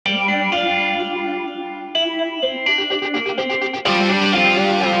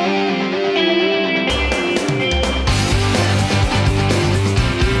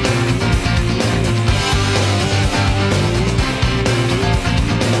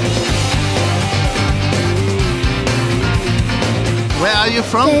are you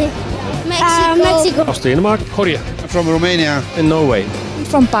from? Mexico. Aus Denmark. Korea. From Romania. In Norway.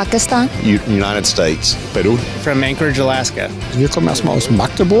 From Pakistan. United States. Peru. From Anchorage, Alaska. Wir kommen erstmal aus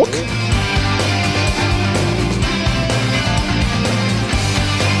Magdeburg.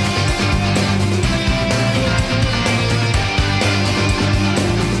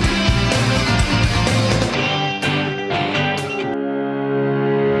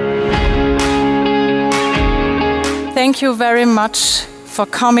 Thank you very much for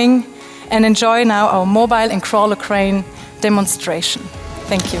coming and enjoy now our mobile and crawler crane demonstration.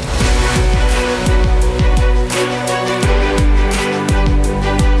 Thank you.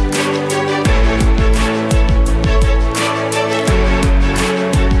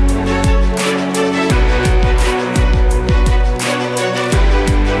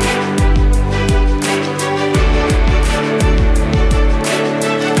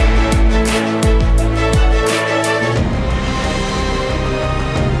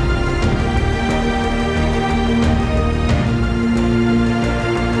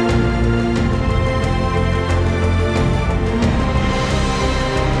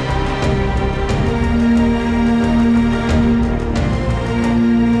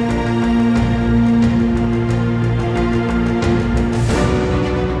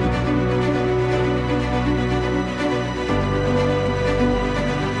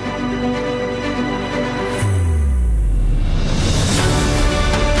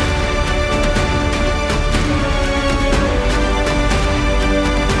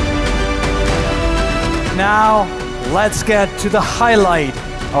 Now, let's get to the highlight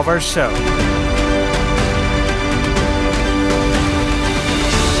of our show.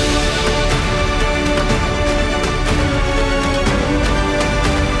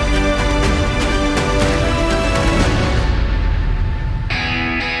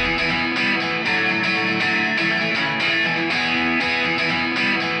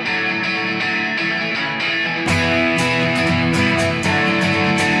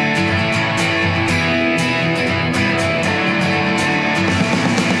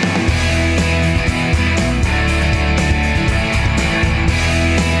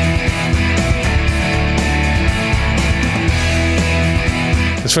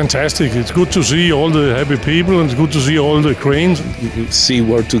 It's fantastic. It's good to see all the happy people and it's good to see all the cranes. You see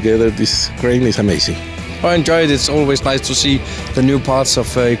work together, this crane is amazing. I enjoy it. It's always nice to see the new parts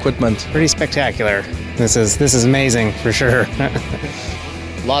of equipment. Pretty spectacular. This is amazing for sure.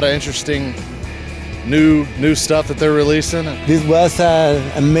 A lot of interesting new stuff that they're releasing. This was an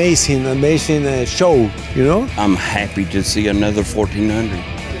amazing show, you know? I'm happy to see another 1400.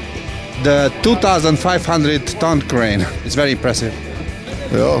 The 2,500-ton crane. It's very impressive.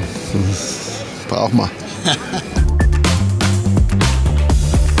 Ja, braucht man.